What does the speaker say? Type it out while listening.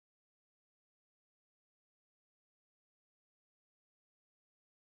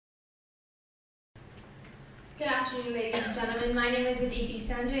Good afternoon, ladies and gentlemen. My name is Aditi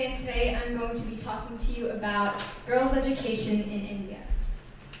Sanjay, and today I'm going to be talking to you about girls' education in India.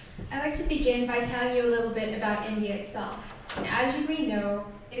 I'd like to begin by telling you a little bit about India itself. And as you may know,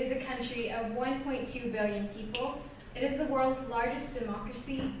 it is a country of 1.2 billion people. It is the world's largest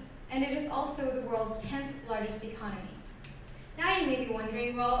democracy, and it is also the world's 10th largest economy. Now you may be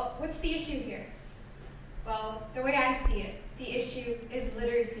wondering, well, what's the issue here? Well, the way I see it, the issue is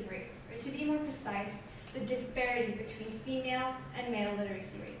literacy rates, or to be more precise, the disparity between female and male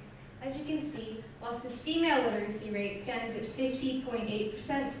literacy rates. As you can see, whilst the female literacy rate stands at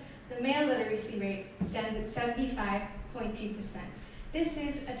 50.8%, the male literacy rate stands at 75.2%. This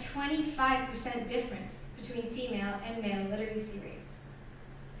is a 25% difference between female and male literacy rates.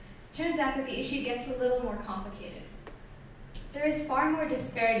 Turns out that the issue gets a little more complicated. There is far more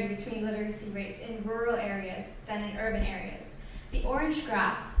disparity between literacy rates in rural areas than in urban areas. The orange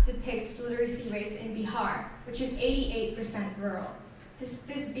graph depicts literacy rates in Bihar, which is 88% rural. This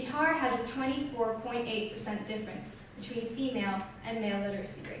Bihar has a 24.8% difference between female and male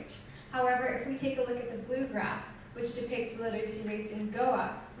literacy rates. However, if we take a look at the blue graph, which depicts literacy rates in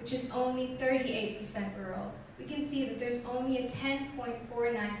Goa, which is only 38% rural, we can see that there's only a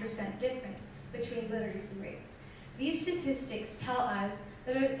 10.49% difference between literacy rates. These statistics tell us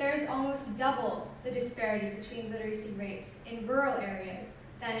that there's almost double the disparity between literacy rates in rural areas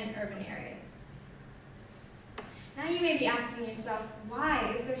than in urban areas. Now you may be asking yourself,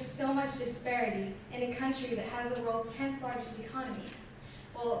 why is there so much disparity in a country that has the world's 10th largest economy?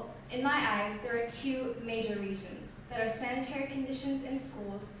 Well, in my eyes, there are two major reasons that are sanitary conditions in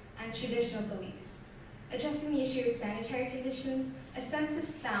schools and traditional beliefs. Addressing the issue of sanitary conditions, a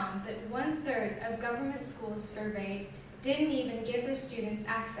census found that 1/3 of government schools surveyed didn't even give their students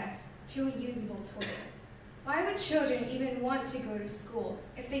access to a usable toilet. Why would children even want to go to school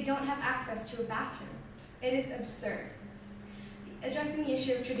if they don't have access to a bathroom? It is absurd. Addressing the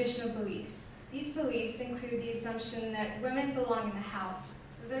issue of traditional beliefs. These beliefs include the assumption that women belong in the house,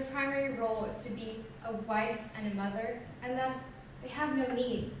 that their primary role is to be a wife and a mother, and thus they have no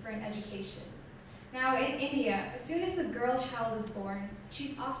need for an education. Now in India, as soon as a girl child is born,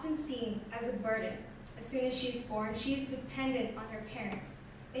 she's often seen as a burden. As soon as she's born, she is dependent on her parents.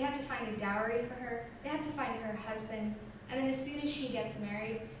 They have to find a dowry for her, they have to find her husband, and then as soon as she gets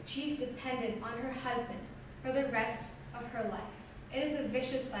married, she's dependent on her husband for the rest of her life. It is a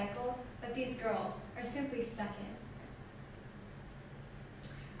vicious cycle that these girls are simply stuck in.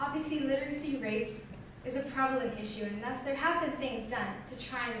 Obviously, literacy rates is a prevalent issue, and thus there have been things done to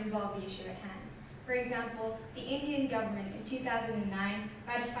try and resolve the issue at hand. For example, the Indian government in 2009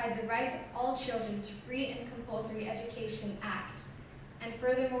 ratified the Right of All Children to Free and Compulsory Education Act. And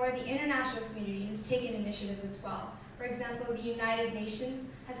furthermore, the international community has taken initiatives as well. For example, the United Nations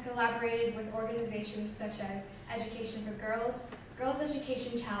has collaborated with organizations such as Education for Girls, Girls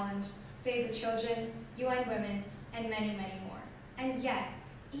Education Challenge, Save the Children, UN Women, and many, many more. And yet,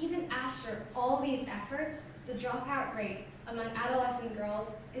 even after all these efforts, the dropout rate among adolescent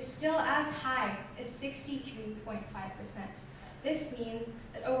girls is still as high as 63.5%. This means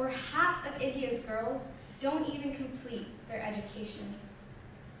that over half of India's girls don't even complete their education.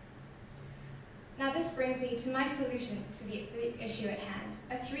 Now this brings me to my solution to the issue at hand,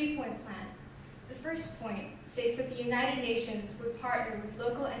 a 3-point plan. The first point states that the United Nations would partner with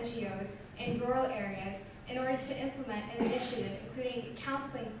local NGOs in rural areas in order to implement an initiative including a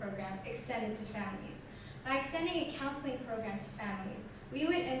counseling program extended to families. By extending a counseling program to families, we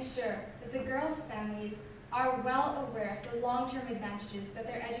would ensure that the girls' families are well aware of the long-term advantages that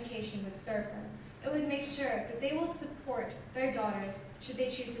their education would serve them. It would make sure that they will support their daughters should they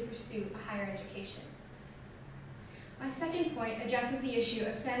choose to pursue a higher education. My second point addresses the issue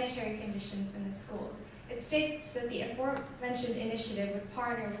of sanitary conditions in the schools. It states that the aforementioned initiative would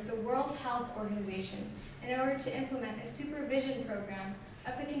partner with the World Health Organization in order to implement a supervision program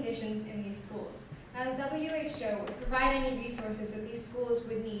of the conditions in these schools. Now, the WHO would provide any resources that these schools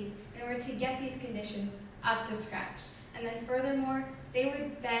would need in order to get these conditions up to scratch. And then furthermore, they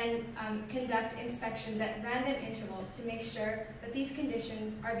would then conduct inspections at random intervals to make sure that these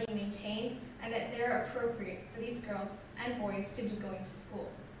conditions are being maintained and that they're appropriate for these girls and boys to be going to school.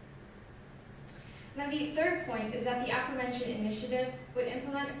 Now the third point is that the aforementioned initiative would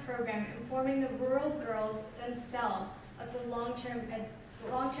implement a program informing the rural girls themselves of the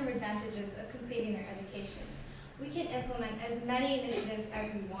long-term advantages of completing their education. We can implement as many initiatives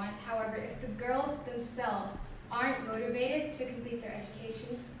as we want, however, if the girls themselves aren't motivated to complete their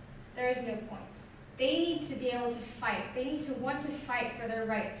education, there is no point. They need to be able to fight. They need to want to fight for their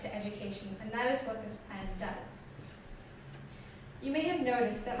right to education, and that is what this plan does. You may have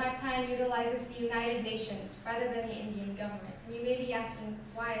noticed that my plan utilizes the United Nations rather than the Indian government, and you may be asking,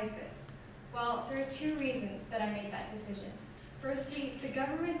 why is this? Well, there are two reasons that I made that decision. Firstly, the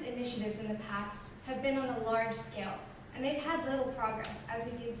government's initiatives in the past have been on a large scale, and they've had little progress, as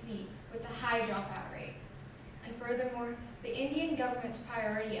we can see, with the high dropout rate. And furthermore, the Indian government's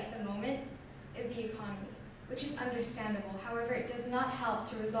priority at the moment is the economy, which is understandable. However, it does not help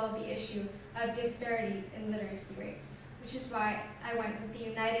to resolve the issue of disparity in literacy rates, which is why I went with the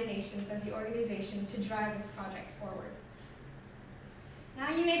United Nations as the organization to drive this project forward. Now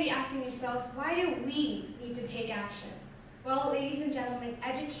you may be asking yourselves, why do we need to take action? Well, ladies and gentlemen,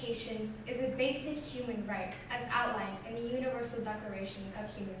 education is a basic human right as outlined in the Universal Declaration of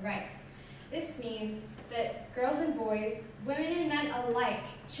Human Rights. This means that girls and boys, women and men alike,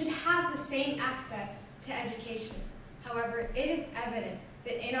 should have the same access to education. However, it is evident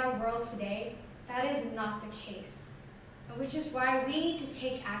that in our world today, that is not the case, which is why we need to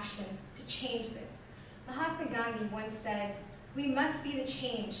take action to change this. Mahatma Gandhi once said, "We must be the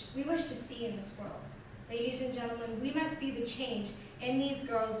change we wish to see in this world." Ladies and gentlemen, we must be the change in these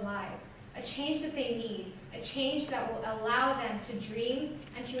girls' lives, a change that they need, a change that will allow them to dream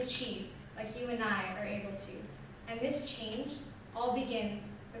and to achieve, like you and I are able to. And this change all begins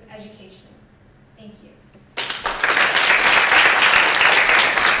with education. Thank you.